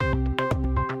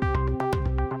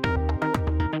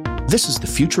This is the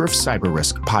Future of Cyber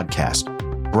Risk podcast,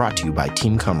 brought to you by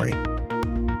Team Cymru.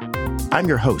 I'm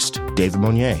your host, David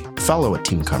Monnier, fellow at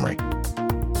Team Cymru.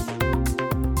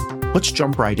 Let's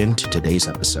jump right into today's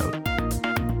episode.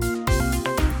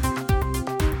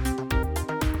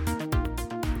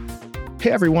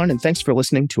 Hey everyone, and thanks for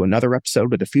listening to another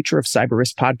episode of the Future of Cyber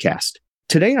Risk podcast.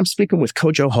 Today I'm speaking with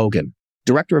Kodjo Hogan,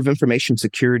 Director of Information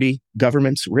Security,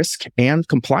 Governance, Risk, and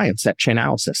Compliance at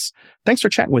Chainalysis. Thanks for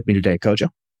chatting with me today, Kodjo.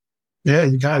 Yeah,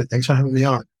 you got it. Thanks for having me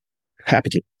on.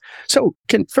 Happy to. So,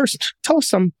 first tell us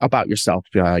some about yourself,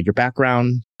 your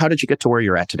background. How did you get to where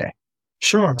you're at today?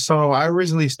 Sure. So I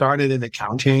originally started in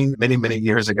accounting many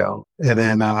years ago, and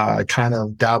then kind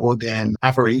of dabbled in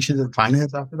operations and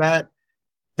finance after that.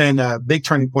 And a big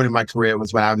turning point in my career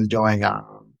was when I was doing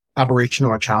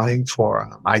operational accounting for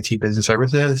IT business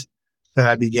services. That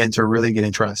I began to really get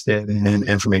interested in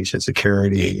information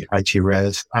security, IT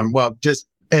risk,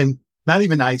 and not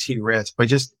even IT risk, but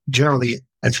just generally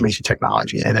information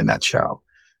technology in a nutshell.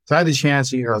 So I had a chance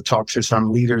to, talk to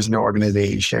some leaders in the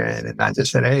organization. And I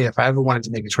just said, hey, if I ever wanted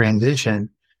to make a transition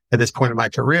at this point in my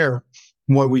career,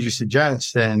 what would you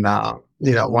suggest? And,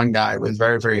 one guy was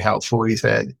very helpful. He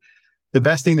said, the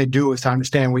best thing to do is to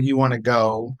understand where you want to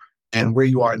go and where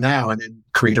you are now and then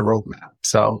create a roadmap.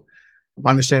 So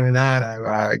understanding that,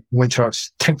 I went to a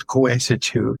technical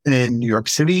institute in New York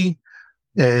City.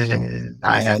 And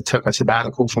I took a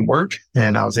sabbatical from work,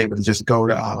 and I was able to just go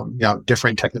to,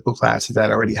 different technical classes.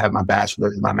 I already had my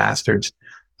bachelor's and my master's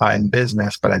in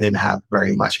business, but I didn't have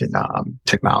very much in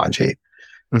technology.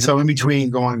 And so in between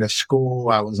going to school,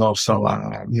 I was also,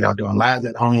 doing labs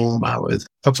at home. I was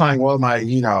applying all my,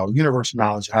 universal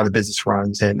knowledge of how the business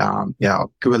runs and,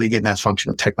 really getting that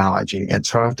function of technology. And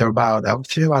so after about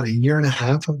a year and a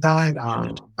half of that,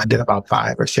 I did about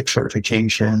 5 or 6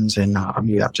 certifications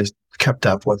and, just kept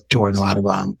up with doing a lot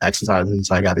of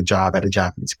exercises. I got a job at a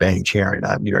Japanese bank here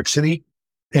in New York City.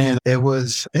 And it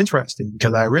was interesting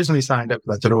because I originally signed up,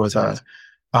 I thought it was a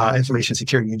information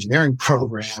security engineering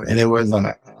program, and it was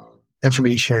an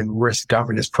information risk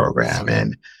governance program.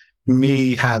 And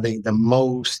me having the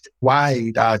most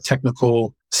wide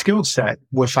technical skill set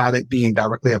without it being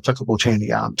directly applicable to any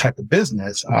type of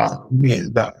business,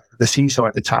 the CISO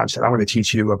at the time said, I want to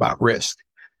teach you about risk.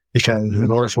 Because in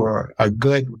order for a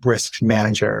good risk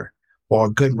manager or a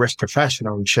good risk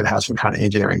professional, you should have some kind of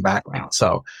engineering background.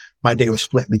 So my day was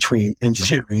split between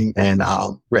engineering and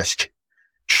risk.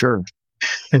 Sure.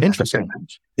 Interesting.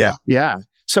 Yeah.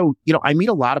 So, I meet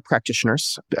a lot of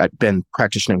practitioners. I've been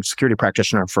security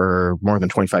practitioner for more than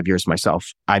 25 years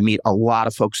myself. I meet a lot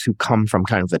of folks who come from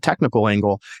kind of the technical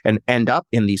angle and end up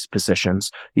in these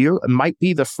positions. You might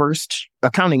be the first.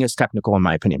 Accounting is technical in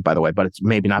my opinion, by the way, but it's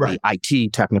maybe not the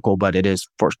IT technical, but it is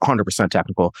for 100%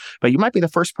 technical. But you might be the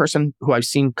first person who I've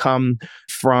seen come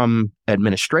from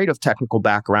administrative technical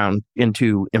background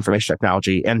into information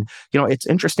technology. And, it's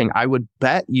interesting. I would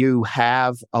bet you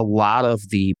have a lot of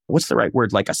the, what's the right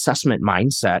word, like assessment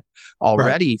mindset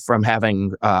already from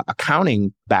having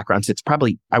accounting backgrounds. It's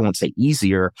probably, I won't say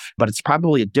easier, but it's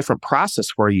probably a different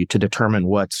process for you to determine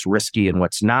what's risky and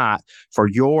what's not for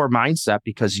your mindset,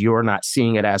 because you're not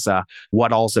seeing it as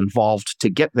what all's involved to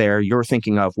get there. You're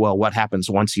thinking of, well, what happens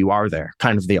once you are there?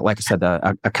 Kind of like I said,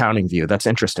 the accounting view. That's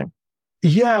interesting.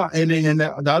 Yeah. And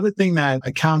the other thing that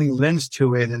accounting lends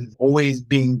to it is always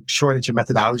being sure that your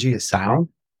methodology is sound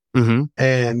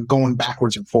and going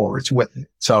backwards and forwards with it.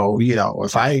 So,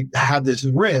 if I have this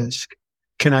risk,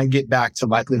 can I get back to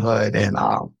likelihood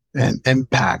and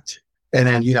impact? And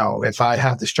then, if I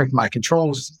have to strengthen my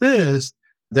controls, does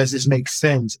this make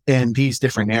sense in these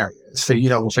different areas? So,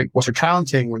 with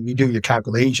accounting, when you do your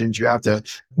calculations, you have to,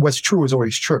 what's true is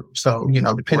always true. So,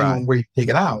 depending on where you take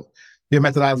it out, your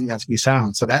methodology has to be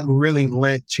sound. So that really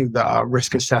led to the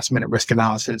risk assessment and risk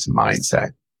analysis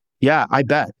mindset. Yeah, I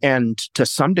bet. And to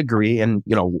some degree, and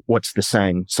what's the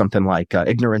saying? Something like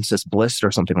ignorance is bliss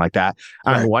or something like that.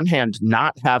 On the one hand,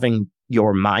 not having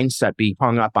your mindset be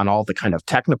hung up on all the kind of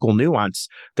technical nuance,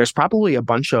 there's probably a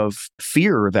bunch of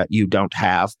fear that you don't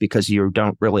have because you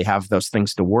don't really have those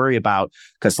things to worry about,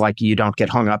 because you don't get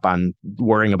hung up on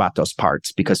worrying about those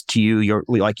parts, because to you, you're,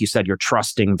 like you said, you're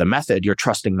trusting the method, you're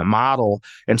trusting the model.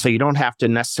 And so you don't have to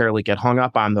necessarily get hung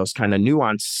up on those kind of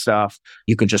nuanced stuff.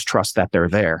 You can just trust that they're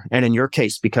there. And in your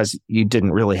case, because you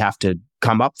didn't really have to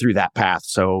come up through that path.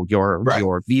 So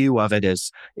your view of it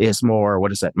is more,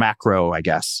 macro, I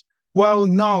guess. Well,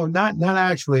 no, not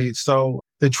actually. So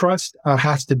the trust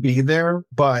has to be there,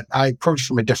 but I approach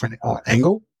from a different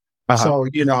angle. So,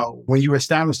 when you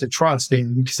establish the trust,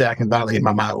 then you can say I can validate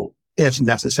my model if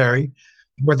necessary.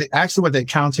 What the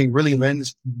accounting really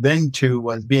lends then to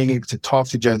was being able to talk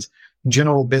to just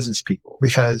general business people,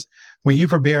 because when you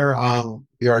prepare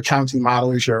your accounting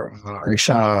models, your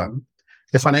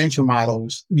financial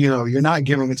models, you're not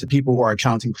giving it to people who are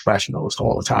accounting professionals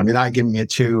all the time. You're not giving it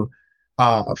to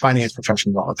finance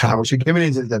professionals all the time. What you're giving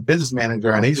it to the business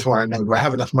manager, and they just want to know, do I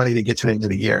have enough money to get to the end of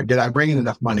the year? Did I bring in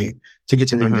enough money to get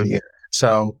to the end of the year?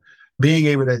 So being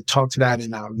able to talk to that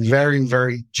in a very,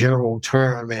 very general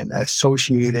term and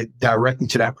associate it directly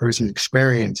to that person's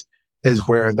experience is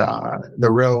where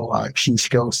the real key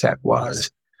skill set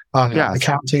was.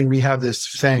 Accounting, we have this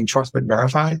saying, trust but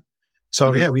verify.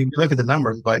 So we look at the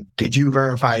numbers, but did you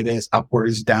verify this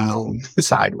upwards, down,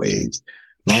 sideways?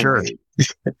 Sure.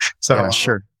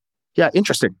 Sure. Yeah,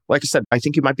 interesting. Like I said, I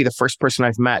think you might be the first person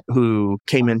I've met who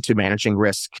came into managing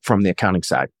risk from the accounting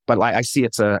side. But I see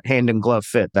it's a hand in glove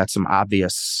fit. That's some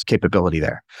obvious capability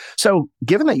there. So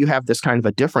given that you have this kind of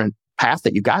a different path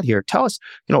that you got here, tell us,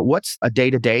 what's a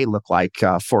day-to-day look like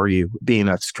for you being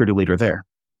a security leader there?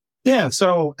 Yeah.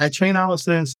 So at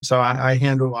Chainalysis, I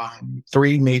handle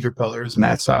 3 major pillars, and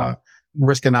that's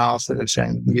risk analysis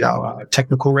and,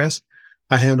 technical risk.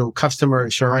 I handle customer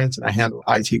assurance, and I handle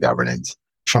IT governance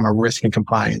from a risk and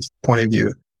compliance point of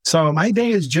view. So my day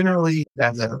is generally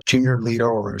as a junior leader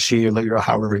or a senior leader,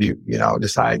 however you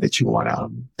decide that you want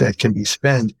that can be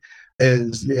spent,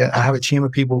 I have a team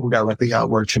of people who directly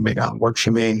work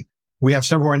for me. We have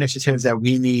several initiatives that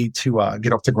we need to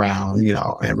get off the ground,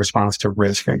 in response to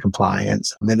risk and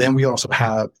compliance. And then we also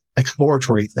have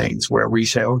exploratory things where we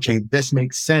say, okay, this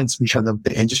makes sense because of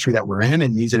the industry that we're in,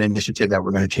 and these are the initiatives that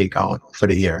we're going to take on for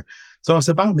the year. So it's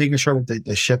about making sure that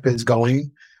the ship is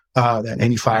going, that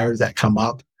any fires that come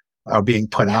up are being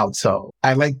put out. So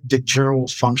I like the general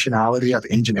functionality of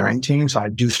engineering teams. So I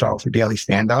do start with a daily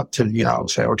stand-up to,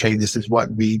 say, okay, this is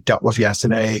what we dealt with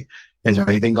yesterday. Is there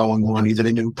anything going on? These are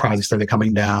the new projects that are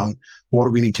coming down. What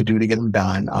do we need to do to get them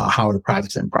done? How are the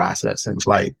projects in process and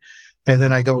flight? And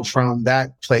then I go from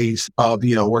that place of,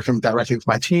 working directly with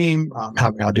my team,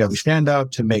 having our daily stand-up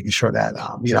to making sure that,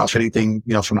 if anything,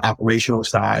 from the operational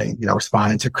side,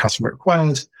 responding to customer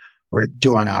requests, or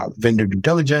doing our vendor due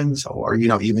diligence, or,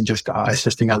 even just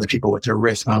assisting other people with their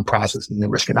risk process and the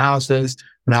risk analysis,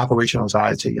 and the operational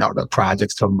side to, the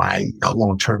projects to my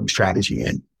long-term strategy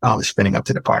and spinning up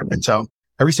the department. So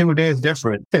every single day is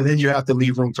different. And then you have to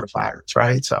leave room for the fires,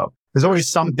 right? So there's always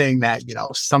something that,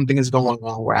 something is going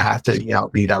on where I have to,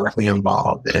 be directly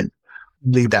involved and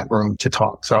leave that room to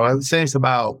talk. So I would say it's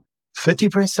about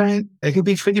 50%. It could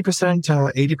be 50%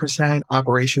 to 80%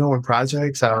 operational and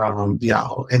projects,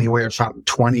 anywhere from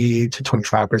 20 to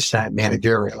 25%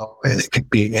 managerial. And it could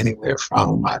be anywhere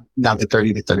from another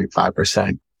 30 to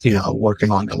 35%,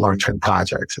 working on the long-term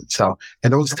projects.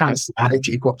 And those kind of slides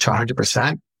equal up to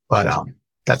 100%. But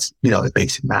that's, the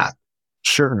basic math.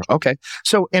 Sure. Okay.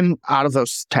 So, and out of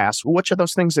those tasks, which of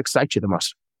those things excite you the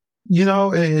most?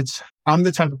 I'm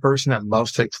the type of person that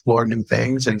loves to explore new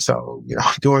things. And so,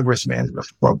 doing risk management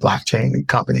for a blockchain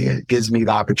company, it gives me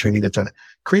the opportunity to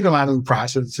create a lot of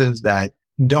processes that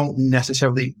don't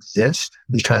necessarily exist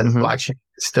because blockchain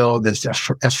is still this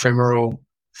ephemeral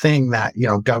thing that,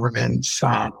 governments,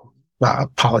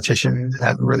 politicians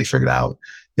haven't really figured out,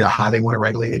 how they want to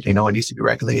regulate it. They know it needs to be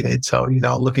regulated. So,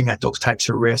 looking at those types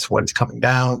of risks, what is coming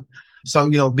down. So,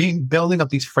 building up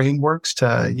these frameworks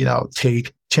to,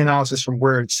 take Chainalysis from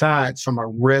where it's at from a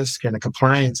risk and a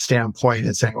compliance standpoint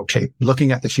and saying, okay,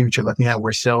 looking at the future, looking at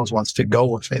where sales wants to go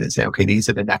with it and saying, okay, these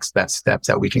are the next best steps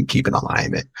that we can keep in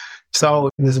alignment. So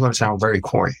this is going to sound very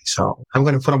corny. So I'm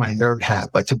going to put on my nerd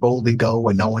hat, but to boldly go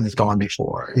when no one has gone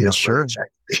before, Sure.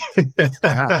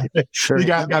 Sure. You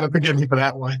got to forgive me for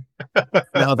that one.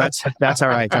 No, that's all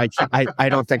right. I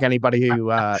don't think anybody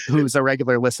who's a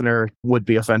regular listener would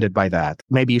be offended by that.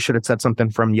 Maybe you should have said something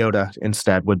from Yoda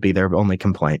instead would be their only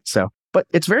complaint. So, but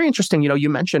it's very interesting. You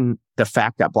mentioned the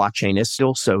fact that blockchain is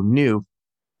still so new.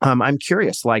 I'm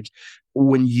curious,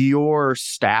 when you're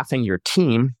staffing your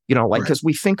team, because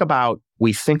we think about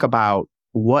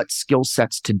what skill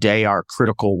sets today are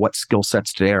critical, what skill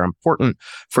sets today are important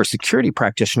for security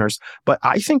practitioners. But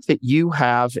I think that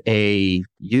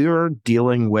you're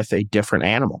dealing with a different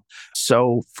animal.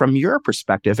 So from your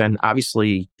perspective, and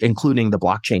obviously including the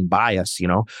blockchain bias,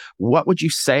 what would you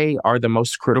say are the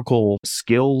most critical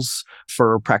skills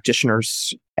for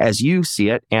practitioners as you see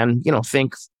it? And,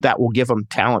 think that will give them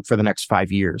talent for the next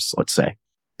 5 years, let's say.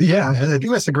 Yeah, I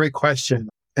think that's a great question.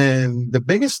 And the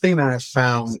biggest thing that I've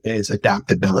found is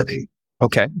adaptability.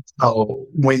 Okay. So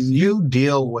when you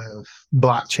deal with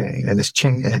blockchain and it's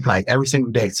changing, every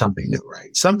single day, it's something new,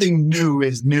 right? Something new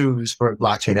is news for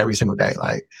blockchain every single day.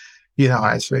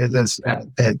 As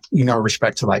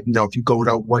respect to if you go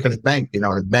to work at a bank,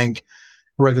 the bank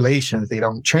regulations, they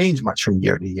don't change much from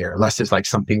year to year, unless there's like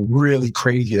something really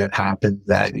crazy that happens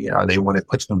that, they want to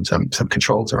put some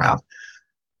controls around.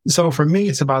 So for me,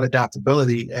 it's about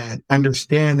adaptability and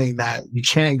understanding that you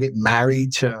can't get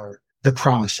married to the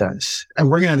process. And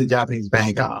working at a Japanese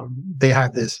bank, they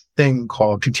have this thing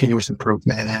called continuous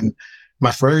improvement. And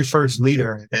my very first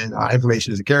leader in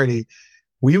information security,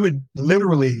 we would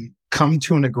literally come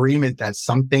to an agreement that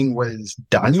something was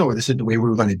done, or this is the way we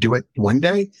were going to do it one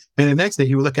day. And the next day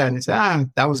he would look at it and say,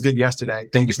 that was good yesterday.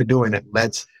 Thank you for doing it.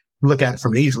 Let's look at it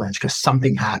from these lens, because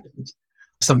something happened.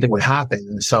 Something would happen.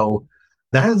 And so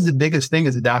that is the biggest thing,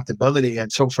 is adaptability.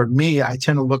 And so for me, I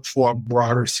tend to look for a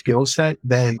broader skill set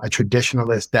than a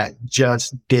traditionalist that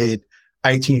just did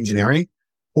IT engineering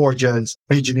or just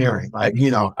engineering. Like,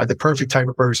 the perfect type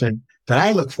of person that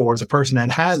I look for is a person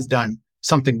that has done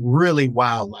something really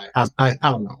wild. Like, I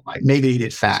don't know, like maybe they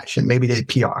did fashion, maybe they did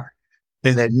PR.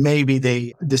 And then maybe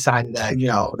they decided that,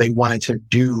 they wanted to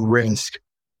do risk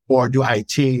or do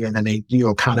IT. And then they,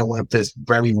 kind of went up this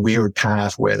very weird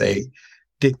path where they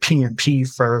did PMP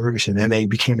first, and then they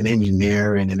became an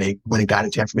engineer, and then they went and got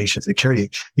into information security.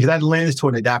 Because that lends to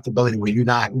an adaptability where you're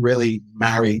not really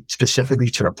married specifically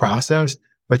to the process,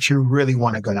 but you really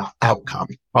want a good outcome,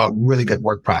 a really good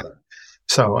work product.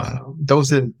 So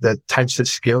those are the types of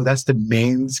skills. That's the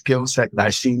main skill set that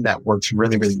I've seen that works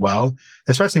really, really well.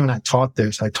 Especially when I taught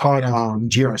this. I taught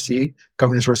GRC,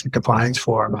 governance, risk, and compliance,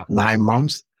 for about 9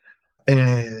 months.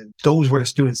 And those were the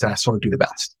students that I saw do the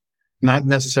best. Not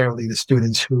necessarily the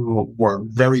students who were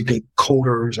very good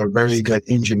coders or very good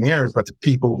engineers, but the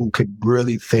people who could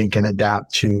really think and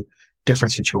adapt to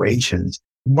different situations.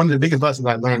 One of the biggest lessons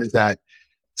I learned is that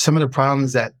some of the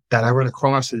problems that I run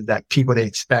across is that people, they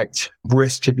expect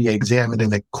risk to be examined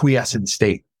in a quiescent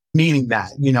state, meaning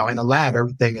that, in a lab,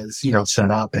 everything is,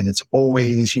 set up and it's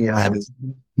always, have its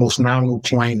most nominal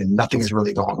point and nothing is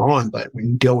really going on. But when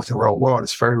you deal with the real world,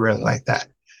 it's very rarely like that.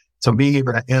 So being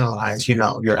able to analyze,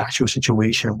 your actual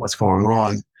situation, what's going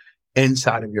on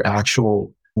inside of your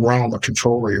actual realm of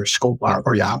control or your scope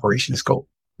or your operation scope,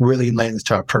 really lends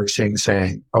to a person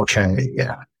saying, okay,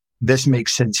 yeah, this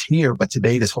makes sense here, but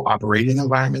today this whole operating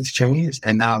environment's changed,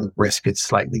 and now the risk is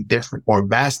slightly different or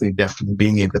vastly different,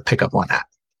 being able to pick up on that.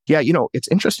 Yeah, it's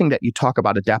interesting that you talk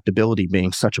about adaptability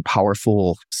being such a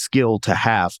powerful skill to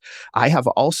have. I have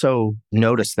also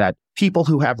noticed that people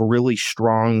who have really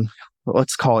strong,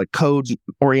 let's call it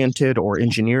code-oriented or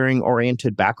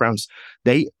engineering-oriented backgrounds,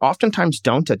 they oftentimes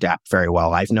don't adapt very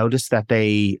well. I've noticed that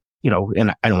they,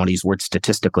 and I don't want to use words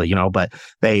statistically, but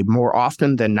they more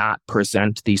often than not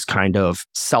present these kind of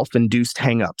self-induced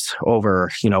hangups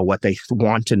over, what they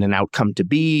want in an outcome to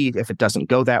be if it doesn't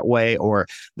go that way, or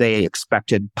they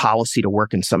expected policy to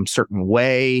work in some certain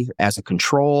way as a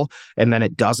control, and then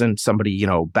it doesn't. Somebody,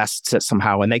 bests it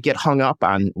somehow, and they get hung up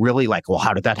on really like, well,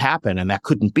 how did that happen? And that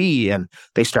couldn't be. And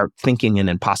they start thinking in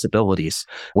impossibilities,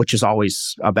 which is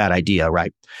always a bad idea,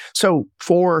 right? So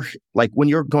for like when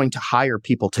you're going to hire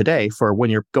people today, for when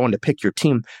you're going to pick your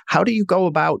team, how do you go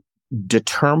about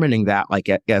determining that, like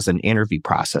as an interview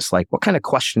process? Like what kind of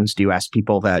questions do you ask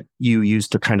people that you use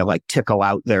to kind of like tickle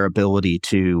out their ability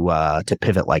to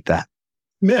pivot like that?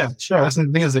 Yeah, sure. I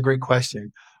think it's a great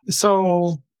question.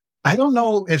 So I don't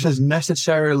know if it's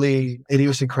necessarily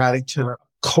idiosyncratic to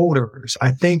coders. I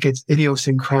think it's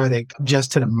idiosyncratic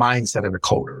just to the mindset of the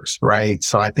coders, right?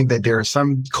 So I think that there are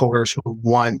some coders who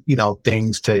want,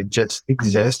 things to just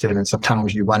exist. And then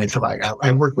sometimes you run into like,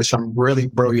 I work with some really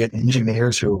brilliant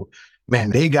engineers who,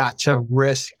 man, they got to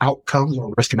risk outcomes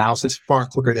or risk analysis far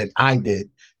quicker than I did.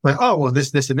 Like, oh, well,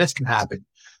 this, and this can happen.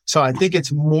 So I think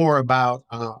it's more about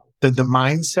the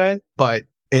mindset,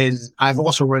 and I've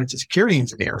also run into security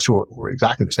engineers who are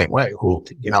exactly the same way, who,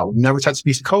 never touched a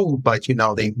piece of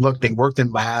they worked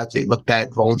in labs, they looked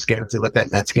at vuln scanners, they looked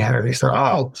at net scanners, they said,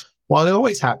 oh, well, it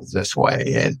always happens this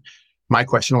way. And my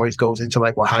question always goes into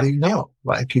like, well, how do you know?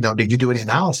 Like, did you do any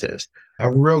analysis?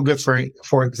 A real good,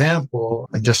 for example,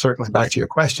 and just circling back to your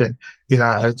question,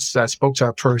 I spoke to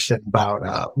a person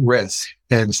about risk.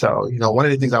 And so, one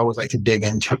of the things I always like to dig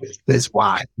into is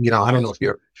why. I don't know if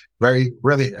you're really,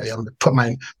 I'm going to put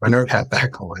my nerd hat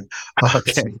back on.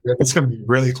 Okay. It's going to be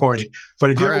really corny.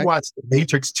 But if you ever watch The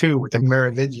Matrix 2 with the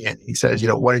Merovingian, he says,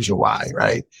 what is your why,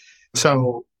 right?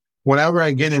 So whenever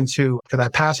I get into, because I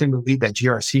passionately believe that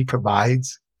GRC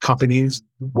provides companies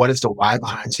what is the why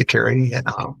behind security,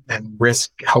 and risk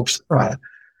helps,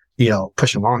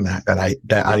 push along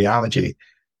that ideology.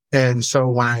 And so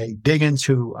when I dig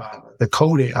into the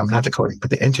coding, not the coding, but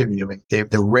the interviewing,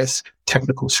 the risk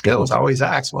technical skills, I always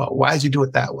ask, well, why did you do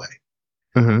it that way?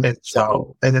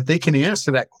 Mm-hmm. And if they can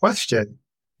answer that question,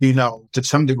 to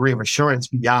some degree of assurance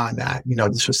beyond that,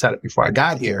 this was set up before I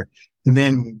got here. And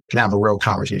then we can have a real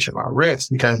conversation about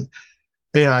risk because,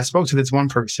 I spoke to this one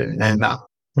person and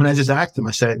when I just asked them,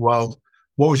 I said, well,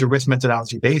 what was your risk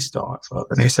methodology based off of?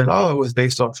 And they said, oh, it was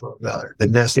based off of the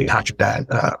NIST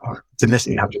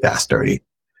 800-30. And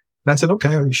I said,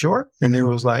 okay, are you sure? And it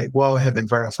was like, well, it had been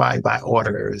verified by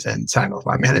auditors and signed off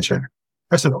by manager.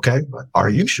 I said, okay, but are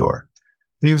you sure?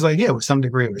 And he was like, yeah, with some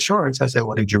degree of assurance. I said,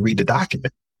 well, did you read the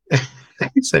document?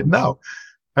 He said, no.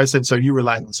 I said, so you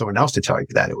relied on someone else to tell you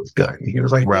that it was good. And he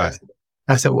was like, right. Yeah.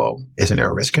 I said, well, isn't there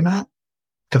a risk in that?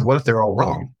 Because what if they're all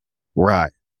wrong?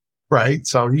 Right. Right.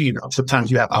 So, sometimes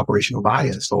you have operational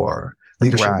bias or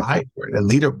leadership bias where the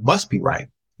leader must be right,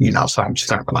 so I'm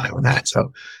just not relying on that.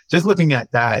 So just looking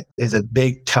at that is a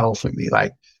big tell for me.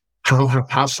 Like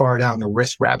how far down the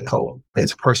risk rabbit hole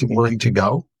is a person willing to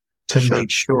go to make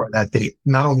sure that they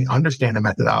not only understand the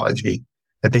methodology,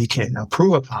 that they can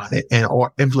improve upon it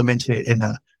or implement it in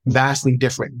a vastly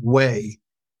different way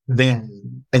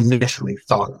than initially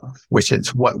thought of, which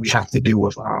is what we have to do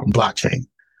with blockchain.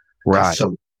 Right.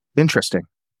 So interesting.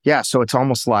 Yeah. So it's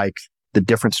almost like the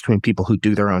difference between people who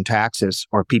do their own taxes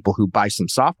or people who buy some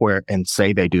software and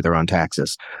say they do their own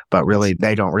taxes, but really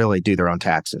they don't really do their own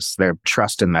taxes. They're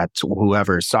trusting that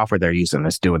whoever software they're using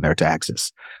is doing their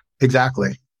taxes.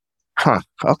 Exactly. Huh.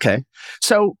 Okay.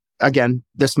 So again,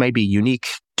 this may be unique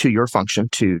to your function,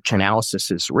 to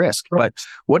Chainalysis's risk, but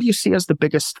what do you see as the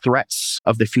biggest threats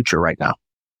of the future right now?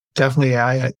 Definitely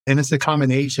AI. And it's a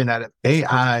combination that if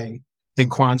AI and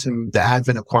the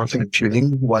advent of quantum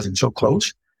computing wasn't so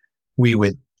close, we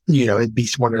would, it'd be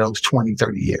one of those 20,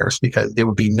 30 years because there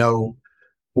would be no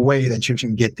way that you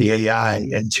can get the AI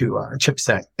into a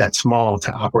chipset that's small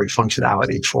to operate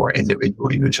functionality for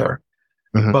individual user.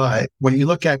 Mm-hmm. But when you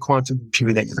look at quantum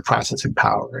computing and the processing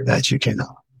power that you can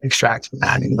extract from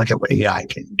that, and you look at what AI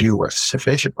can do with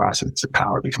sufficient processing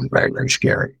power, it becomes very, very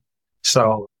scary.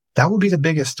 So that would be the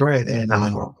biggest threat. And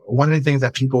one of the things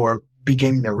that people are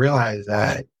beginning to realize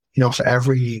that,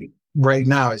 for right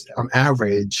now is on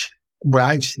average, what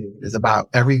I've seen is about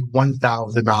every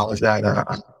 $1,000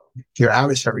 that your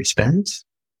adversary spends,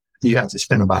 you have to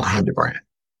spend about $100,000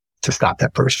 to stop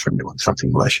that person from doing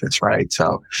something malicious, right?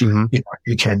 So,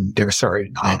 there are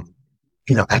certain,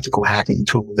 ethical hacking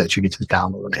tools that you can just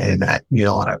download and that,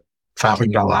 on a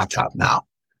 $500 laptop now,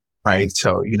 right?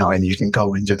 So, and you can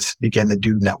go and just begin to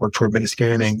do network perimeter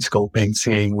scanning, scoping,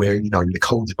 seeing where, the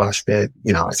code's busted.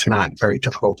 It's not very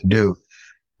difficult to do.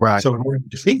 Right. So in order to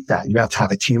defeat that, you have to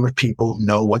have a team of people who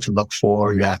know what to look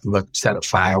for. You have to set up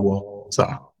firewalls,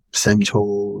 SIM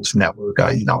tools, network,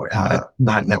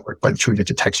 not network, but intrusion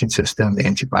detection system, the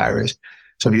antivirus.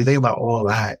 So you think about all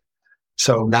that.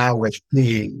 So now with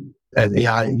the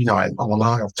AI, a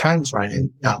lot of times, right,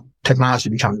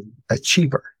 technology becomes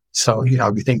cheaper. So, if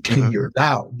you think 10 years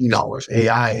out, if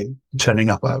AI setting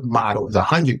up a model is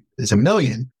 $100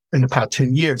 million, in about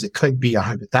 10 years, it could be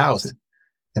 100,000.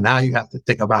 And now you have to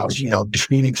think about,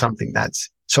 defeating something that's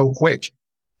so quick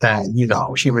that,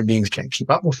 human beings can't keep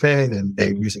up with it. And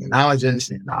they're using analogies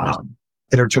and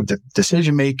iterative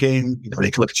decision making.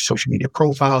 They can look at your social media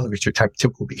profile, look at your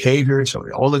typical behavior. So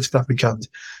all this stuff becomes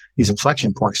these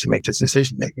inflection points to make this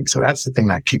decision making. So that's the thing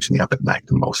that keeps me up at night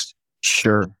the most.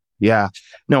 Sure. Yeah.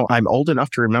 No, I'm old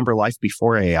enough to remember life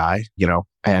before AI,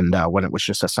 and when it was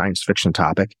just a science fiction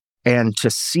topic. And to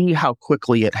see how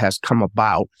quickly it has come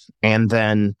about. And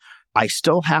then I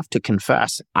still have to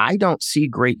confess, I don't see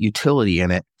great utility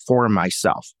in it for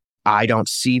myself. I don't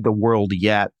see the world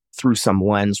yet through some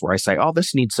lens where I say, oh,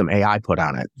 this needs some AI put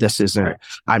on it. This isn't,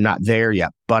 I'm not there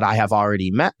yet. But I have already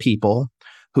met people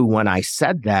who, when I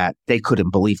said that, they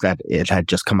couldn't believe that it had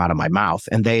just come out of my mouth.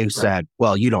 And they said,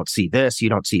 well, you don't see this, you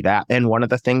don't see that. And one of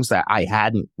the things that I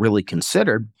hadn't really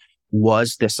considered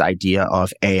was this idea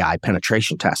of AI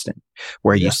penetration testing,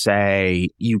 where you say,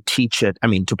 you teach it,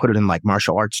 to put it in like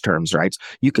martial arts terms, right?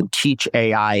 You can teach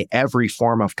AI every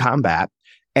form of combat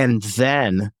and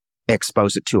then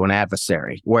expose it to an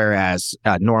adversary. Whereas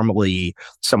normally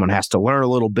someone has to learn a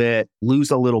little bit,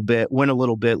 lose a little bit, win a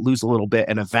little bit, lose a little bit,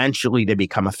 and eventually they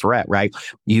become a threat, right?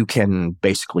 You can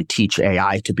basically teach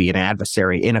AI to be an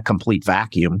adversary in a complete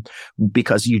vacuum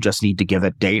because you just need to give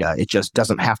it data. It just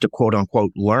doesn't have to quote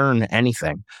unquote learn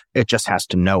anything. It just has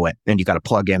to know it. And you got to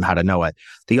plug in how to know it.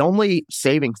 The only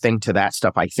saving thing to that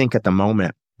stuff, I think at the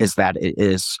moment, is that it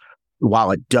is,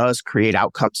 while it does create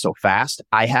outcomes so fast,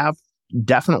 I have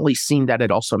definitely seen that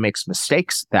it also makes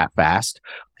mistakes that fast.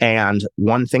 And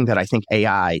one thing that I think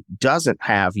AI doesn't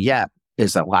have yet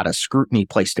is a lot of scrutiny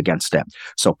placed against it.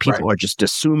 So people are just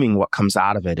assuming what comes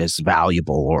out of it is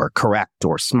valuable or correct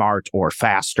or smart or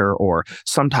faster or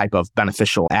some type of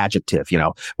beneficial adjective,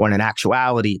 when in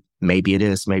actuality, maybe it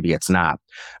is, maybe it's not.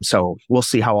 So we'll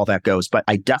see how all that goes. But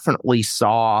I definitely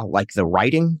saw like the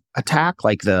writing attack,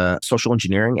 like the social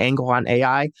engineering angle on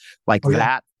AI, like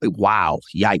that. Wow,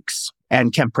 yikes.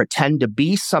 And can pretend to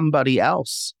be somebody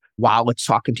else while it's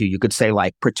talking to you. You could say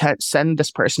like, send this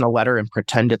person a letter and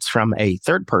pretend it's from a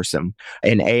third person.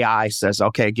 And AI says,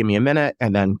 okay, give me a minute,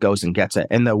 and then goes and gets it.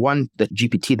 And the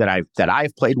GPT that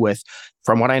I've played with,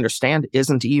 from what I understand,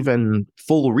 isn't even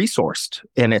full resourced,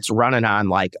 and it's running on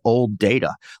like old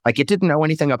data. Like it didn't know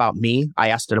anything about me. I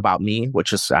asked it about me,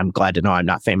 which is, I'm glad to know I'm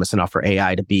not famous enough for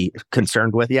AI to be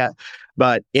concerned with yet.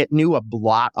 But it knew a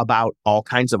lot about all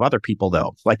kinds of other people,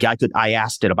 though. Like I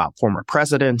asked it about former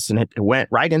presidents, and it went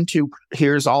right into,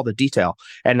 here's all the detail.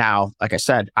 And now, like I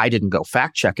said, I didn't go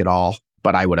fact check it all,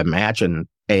 but I would imagine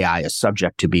AI is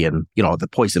subject to being, the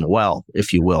poison well,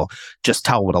 if you will. Just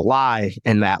tell it a lie,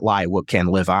 and that lie can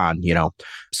live on,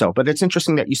 So, but it's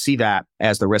interesting that you see that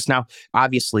as the risk. Now,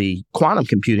 obviously, quantum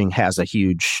computing has a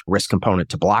huge risk component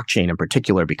to blockchain in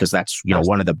particular, because that's,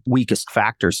 one of the weakest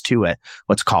factors to it.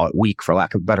 Let's call it weak, for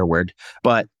lack of a better word.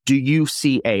 But do you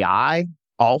see AI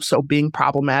also being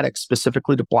problematic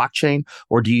specifically to blockchain,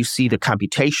 or do you see the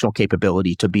computational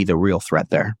capability to be the real threat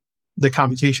there? The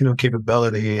computational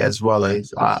capability as well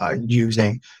as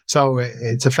using. So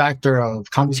it's a factor of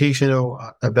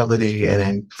computational ability and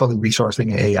then fully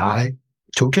resourcing an AI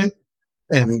toolkit.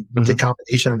 And the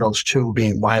combination of those two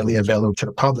being widely available to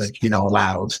the public,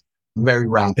 allows very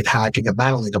rapid hacking of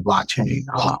not only the blockchain,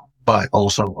 but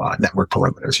also network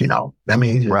perimeters, That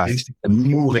means it's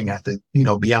moving at the,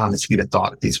 beyond the speed of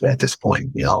thought at this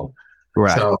point,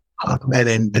 Right. So, and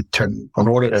then in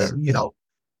order to,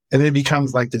 and it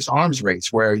becomes like this arms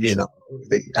race where,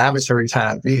 the adversaries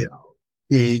have,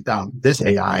 this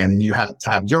AI, and you have to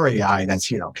have your AI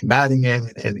that's, combating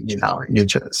it, and, you're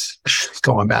just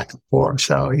going back and forth.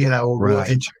 So,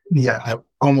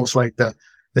 almost like the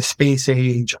space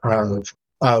age of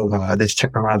this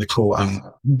technological,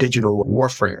 digital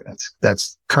warfare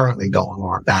that's currently going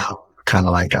on now, kind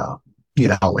of like,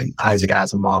 when Isaac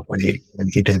Asimov, when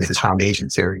he did his Foundation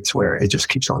series, where it just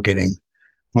keeps on getting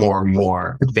more and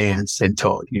more advanced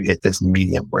until you hit this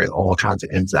medium where it all kinds of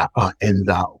ends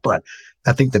out. But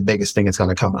I think the biggest thing is going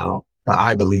to come out.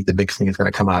 I believe the biggest thing is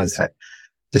going to come out is that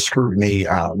the scrutiny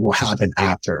will happen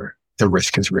after the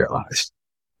risk is realized.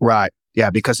 Right. Yeah.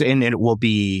 Because it will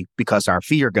be because our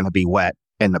feet are going to be wet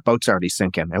and the boat's already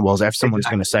sinking. And if someone's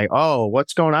going to say, "Oh,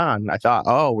 what's going on?" I thought,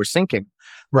 "Oh, we're sinking."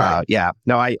 Right. Yeah.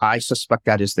 No, I suspect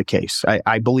that is the case.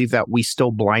 I believe that we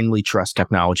still blindly trust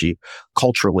technology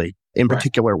culturally. In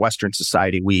particular, Western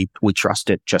society, we trust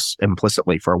it just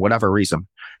implicitly for whatever reason.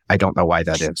 I don't know why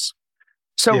that is.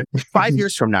 So 5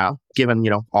 years from now, given,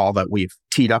 all that we've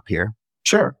teed up here,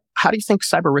 sure. How do you think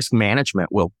cyber risk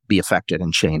management will be affected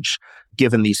and changed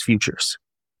given these futures?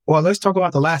 Well, let's talk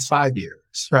about the last 5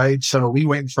 years, right? So we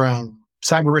went from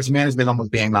cyber risk management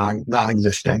almost being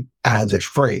non-existent as a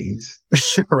phrase,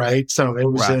 right? So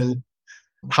it was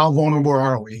how vulnerable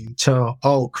are we to,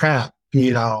 oh crap,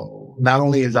 not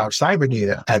only is our cyber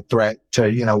data at threat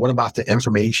to, what about the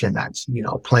information that's,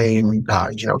 plain,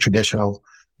 traditional,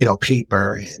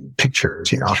 paper and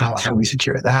pictures, how do we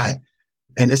secure that?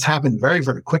 And this happened very,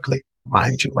 very quickly,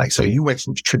 mind you. Like, so you went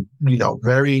from,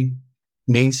 very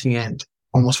nascent,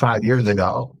 almost 5 years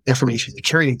ago, information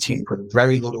security team with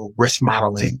very little risk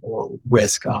modeling or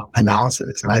risk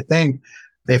analysis. And I think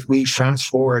if we fast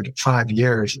forward 5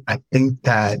 years, I think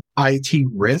that IT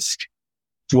risk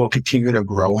will continue to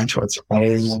grow into its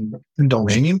own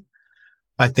domain.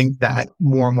 I think that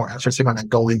more and more efforts are going to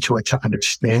go into it to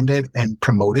understand it and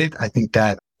promote it. I think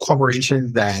that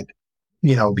corporations that,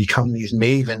 become these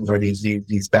mavens or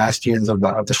these bastions of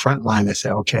the front line that say,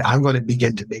 okay, I'm going to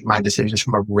begin to make my decisions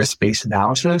from a risk-based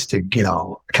analysis to,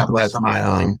 capitalize on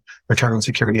my return on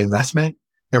security investment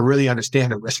and really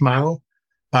understand the risk model,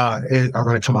 are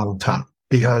going to come out on top,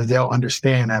 because they'll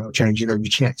understand that, okay, you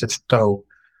can't just throw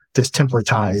this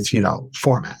templatized,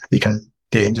 format, because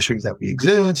the industries that we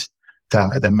exist,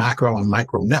 the macro and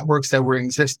micro networks that we're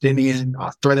existing in,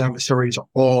 threat adversaries are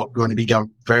all going to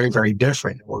become very, very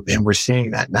different. And we're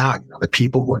seeing that now. The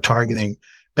people who are targeting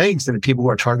banks and the people who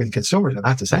are targeting consumers are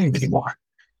not the same anymore.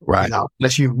 Right.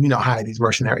 Unless you hire these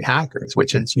mercenary hackers,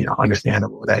 which is,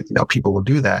 understandable that, people will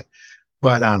do that.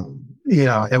 But,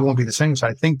 it won't be the same. So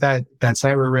I think that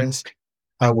cyber risk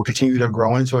will continue to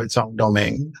grow into its own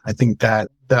domain. I think that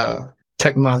the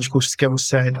technological skill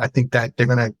set. I think that they're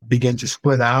going to begin to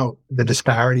split out the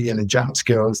disparity in the job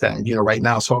skills that, right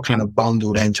now it's all kind of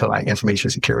bundled into like information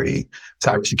security,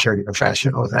 cybersecurity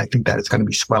professionals. I think that it's going to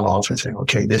be split off and saying,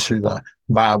 okay, this is a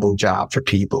viable job for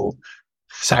people,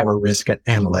 cyber risk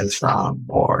analysts,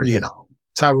 or,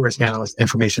 cyber risk analysts,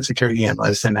 information security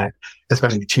analysts, and that it's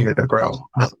going to continue to grow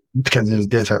because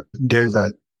there's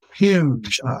a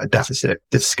huge deficit,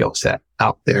 this skill set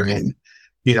out there. And,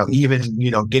 even,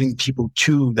 getting people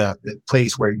to the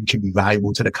place where you can be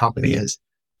valuable to the company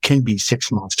can be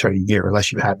 6 months to a year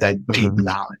unless you have that deep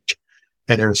knowledge.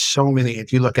 And there's so many,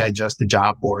 if you look at just the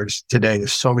job boards today,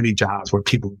 there's so many jobs where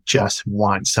people just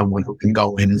want someone who can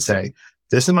go in and say,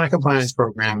 this is my compliance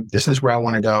program. This is where I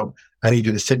want to go. I need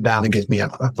you to sit down and give me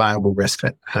a viable risk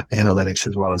analytics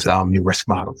as well as your risk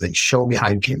models and show me how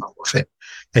you came up with it.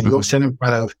 And you go sit in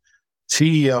front of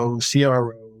CEOs,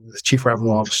 CROs, chief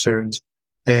revenue officers,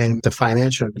 and the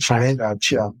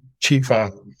chief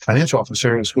financial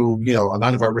officers who, a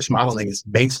lot of our risk modeling is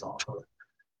based off of.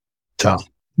 So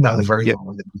that was very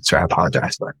long. So I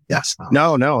apologize, but yes.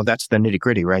 No, that's the nitty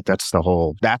gritty, right? That's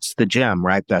the gem,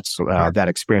 right? That's that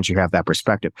experience you have, that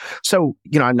perspective. So,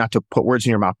 not to put words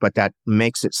in your mouth, but that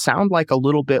makes it sound like a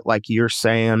little bit like you're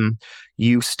saying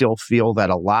you still feel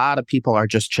that a lot of people are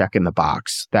just checking the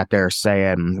box, that they're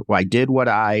saying, well, I did what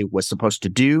I was supposed to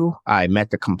do. I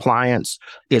met the compliance.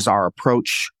 Is our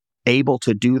approach able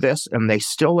to do this? And they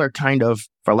still are kind of,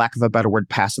 for lack of a better word,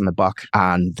 passing the buck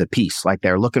on the piece. Like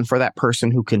they're looking for that person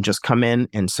who can just come in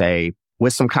and say,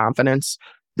 with some confidence,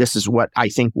 this is what I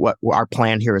think what our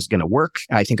plan here is going to work.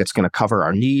 I think it's going to cover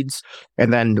our needs.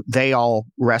 And then they all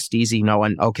rest easy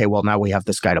knowing, okay, well, now we have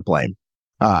this guy to blame.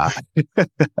 But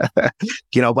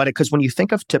because when you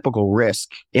think of typical risk,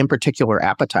 in particular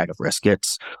appetite of risk,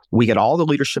 we get all the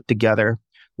leadership together.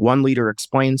 One leader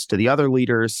explains to the other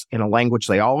leaders in a language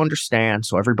they all understand.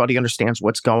 So everybody understands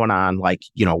what's going on. Like,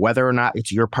 whether or not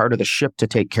it's your part of the ship to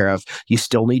take care of, you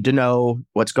still need to know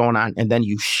what's going on. And then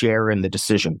you share in the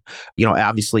decision.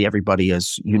 Obviously everybody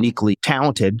is uniquely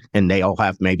talented and they all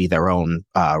have maybe their own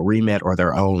remit or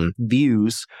their own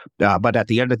views. But at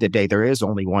the end of the day, there is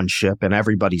only one ship and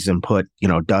everybody's input,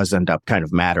 does end up kind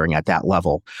of mattering at that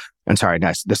level. And sorry,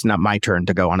 this is not my turn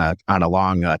to go on a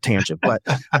long tangent, but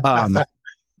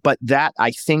But that,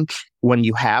 I think, when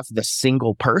you have the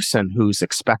single person who's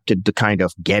expected to kind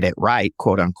of get it right,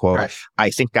 quote unquote, right.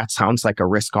 I think that sounds like a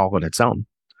risk all on its own.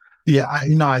 Yeah,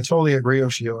 I totally agree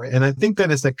with you. And I think that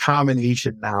it's a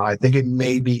combination now. I think it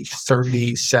may be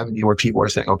 30, 70 where people are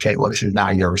saying, okay, well, this is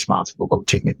now you're responsible. Go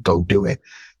take it, go do it.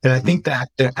 And I think that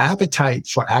their appetite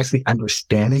for actually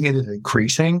understanding it is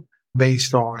increasing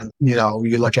based on,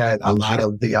 you look at a lot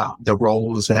of the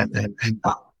roles and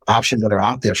options that are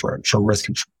out there for risk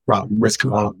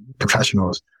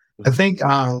professionals. I think,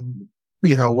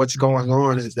 what's going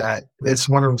on is that it's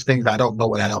one of those things I don't know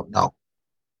what I don't know.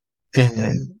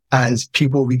 And as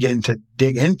people begin to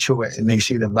dig into it and they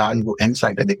see the valuable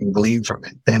insight that they can glean from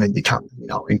it, then it becomes,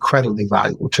 incredibly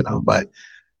valuable to them. But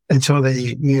until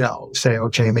they, say,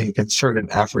 okay, make concerted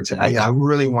efforts, and I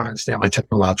really want to understand my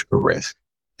technological risk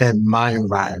and my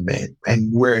environment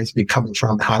and where it's coming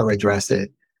from, how to address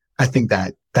it. I think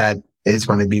that is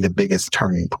going to be the biggest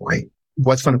turning point.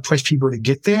 What's going to push people to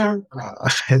get there?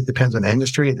 It depends on the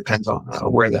industry. It depends on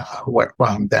where the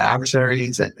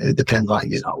adversaries, and it depends on,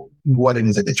 what it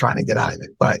is that they're trying to get out of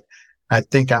it. But I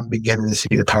think I'm beginning to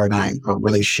see the paradigm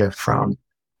really shift from,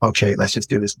 okay, let's just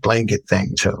do this blanket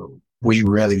thing to we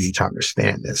really need to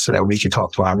understand this so that we can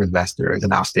talk to our investors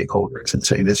and our stakeholders and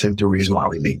say, this is the reason why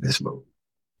we need this move.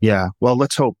 Yeah. Well,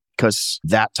 let's hope, because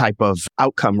that type of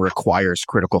outcome requires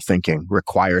critical thinking,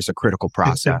 requires a critical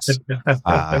process.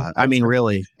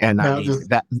 Really. And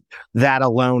that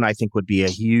alone, I think, would be a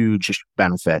huge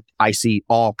benefit. I see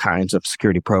all kinds of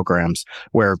security programs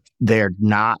where they're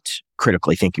not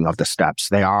critically thinking of the steps.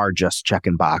 They are just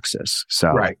checking boxes.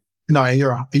 So, right. No,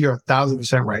 you're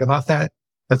 1,000% right about that.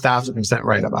 1,000%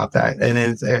 right about that. And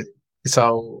it's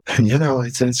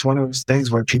one of those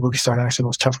things where people start asking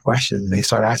those tough questions. They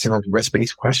start asking those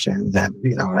risk-based questions, and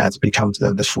that becomes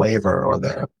the flavor or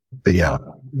the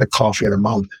coffee of the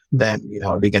month. Then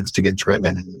it begins to get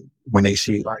driven. And when they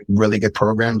see like really good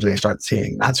programs, they start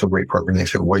seeing not so great programs. They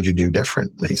say, "What did you do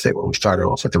different?" They say, "Well, we started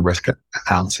off with the risk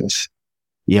analysis."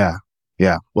 Yeah.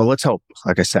 Well, let's hope.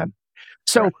 Like I said,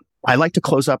 so. Right. I like to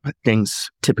close up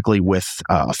things typically with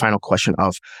a final question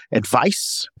of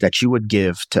advice that you would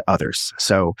give to others.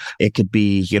 So it could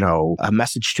be, a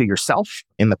message to yourself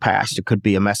in the past. It could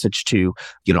be a message to,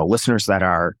 listeners that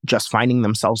are just finding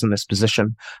themselves in this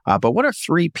position. But what are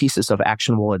 3 pieces of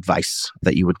actionable advice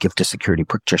that you would give to security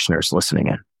practitioners listening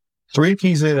in? 3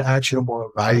 pieces of actionable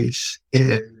advice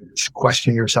is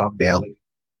question yourself daily.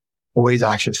 Always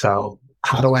ask yourself,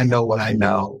 how do I know what I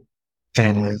know?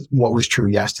 And what was true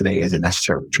yesterday isn't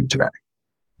necessarily true today.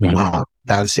 Mm-hmm.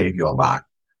 That'll save you a lot.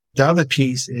 The other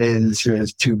piece is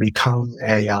to become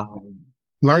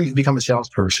learning to become a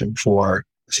salesperson for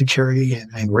security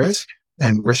and risk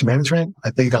management.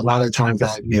 I think a lot of times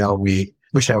that,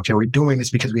 we say, okay, we're doing this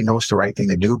because we know it's the right thing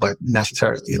to do, but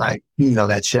necessarily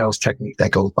that sales technique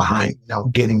that goes behind,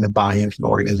 getting the buy-in from the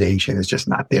organization is just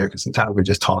not there because sometimes we're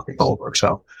just talking over.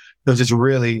 So there's just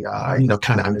really,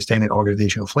 kind of understanding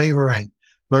organizational flavor and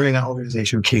learning that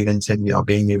organizational cadence and,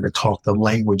 being able to talk the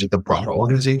language of the broader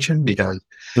organization because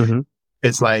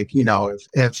it's like,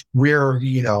 if we're,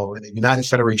 in the United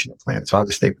Federation of Planets, so I'll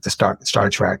just stay with the Star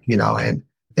Trek,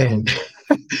 and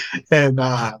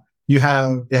you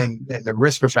have, and the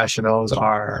risk professionals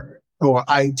or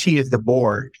IT is the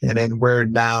board. And then we're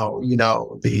now,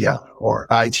 or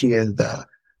IT is the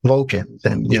Vulcans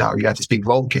and, you have to speak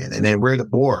Vulcan and then we're the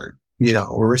board,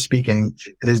 we're speaking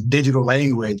this digital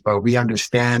language, but we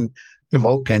understand the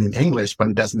Vulcan in English, but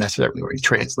it doesn't necessarily really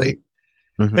translate.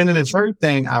 Mm-hmm. And then the third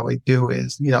thing I would do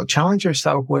is, challenge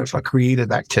yourself with a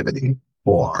creative activity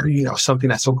or, something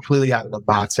that's so completely out of the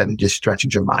box that it just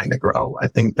stretches your mind to grow. I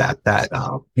think that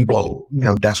will,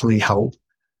 definitely help,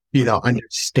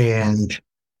 understand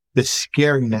the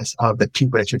scariness of the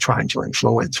people that you're trying to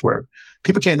influence, where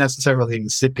people can't necessarily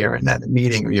sit there in that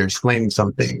meeting or you're explaining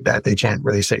something that they can't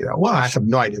really say, well, I have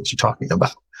no idea what you're talking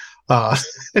about.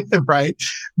 Right.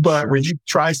 But when you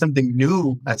try something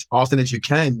new as often as you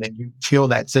can, then you feel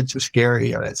that sense of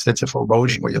scary or that sense of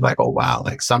foreboding where you're like, oh, wow,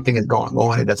 like something is going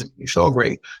on. It doesn't feel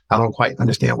great. I don't quite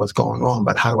understand what's going on,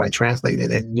 but how do I translate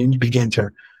it? And then you begin to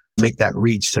make that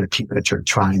reach to the people that you're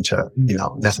trying to,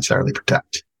 necessarily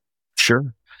protect.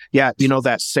 Sure. Yeah.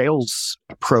 That sales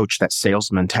approach, that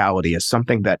sales mentality is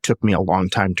something that took me a long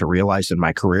time to realize in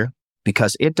my career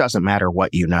because it doesn't matter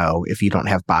what you know if you don't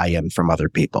have buy-in from other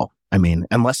people. I mean,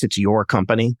 unless it's your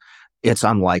company, it's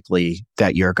unlikely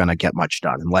that you're going to get much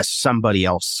done unless somebody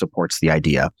else supports the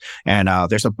idea. And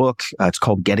there's a book, it's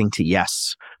called Getting to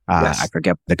Yes. Yes. I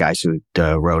forget the guys who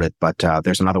wrote it, but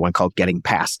there's another one called Getting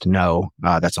Past No.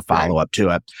 That's a follow-up to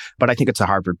it. But I think it's a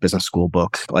Harvard Business School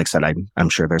book. Like I said, I'm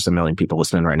sure there's a million people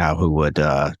listening right now who would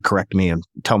correct me and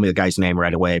tell me the guy's name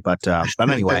right away. But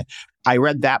anyway, I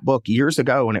read that book years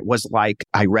ago, and it was like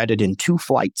I read it in 2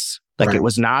 flights. Like It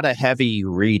was not a heavy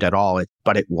read at all,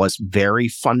 but it was very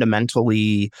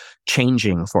fundamentally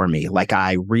changing for me. Like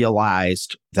I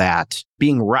realized that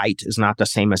being right is not the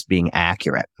same as being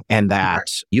accurate, and that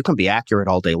you can be accurate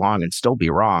all day long and still be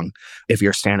wrong if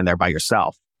you're standing there by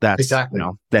yourself. That's exactly.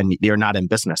 Then you're not in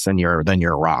business, and you're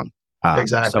wrong.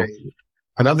 Exactly. So,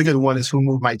 another good one is Who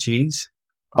Moved My Cheese?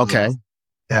 Okay.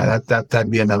 Yeah,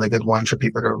 that'd be another good one for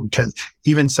people because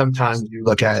even sometimes you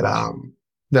look at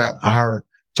our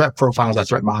threat profiles, that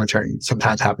threat monitoring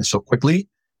sometimes happens so quickly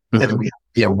that we have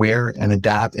to be aware and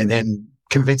adapt and then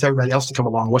convince everybody else to come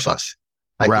along with us.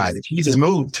 Like, if he just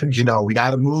moved, we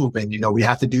got to move and, we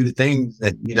have to do the things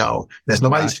that, there's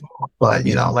nobody's fault, but,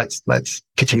 let's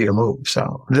continue to move.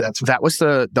 So that was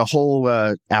the whole,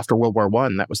 after World War I,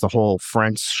 that was the whole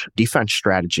French defense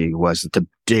strategy was to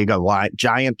dig a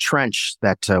giant trench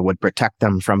that would protect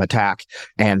them from attack.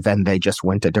 And then they just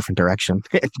went a different direction.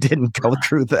 It didn't go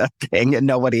through the thing and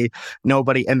nobody,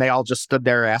 and they all just stood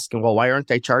there asking, well, why aren't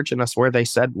they charging us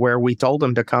where we told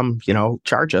them to come,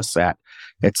 charge us at?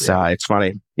 It's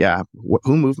funny. Yeah.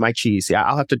 Who Moved My Cheese? Yeah.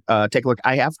 I'll have to take a look.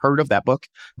 I have heard of that book,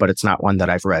 but it's not one that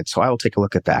I've read. So I will take a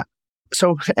look at that.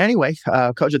 So anyway,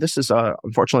 Kodjo, this is,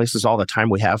 unfortunately, this is all the time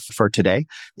we have for today.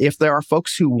 If there are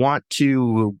folks who want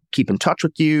to keep in touch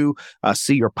with you,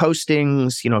 see your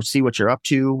postings, see what you're up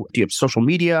to, do you have social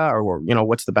media or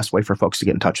what's the best way for folks to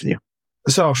get in touch with you?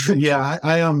 So, yeah,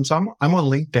 I am. So I'm on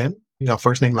LinkedIn,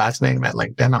 first name, last name at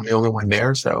LinkedIn. I'm the only one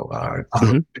there. So,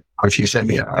 if you send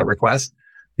me a request,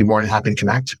 be more than happy to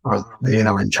connect,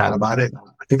 and chat about it.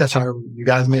 I think that's how you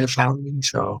guys may have found me.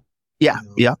 So, yeah.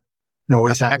 No,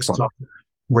 it's excellent.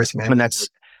 Risk management. And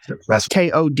that's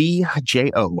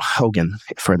Kodjo Hogan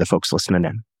for the folks listening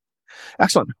in.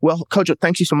 Excellent. Well, Kodjo,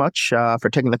 thank you so much for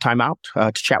taking the time out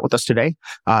to chat with us today.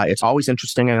 It's always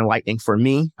interesting and enlightening for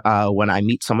me when I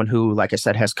meet someone who, like I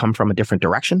said, has come from a different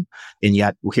direction, and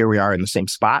yet here we are in the same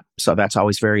spot. So that's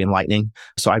always very enlightening.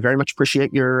 So I very much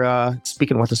appreciate your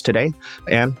speaking with us today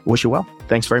and wish you well.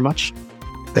 Thanks very much.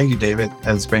 Thank you, David.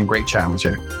 It's been great chatting with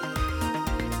you.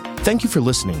 Thank you for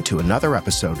listening to another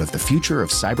episode of the Future of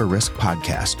Cyber Risk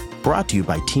podcast, brought to you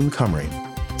by Team Cumry.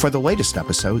 For the latest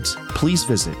episodes, please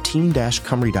visit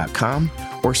team-cumry.com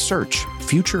or search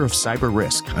Future of Cyber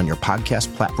Risk on your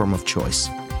podcast platform of choice.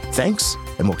 Thanks,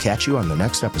 and we'll catch you on the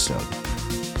next episode.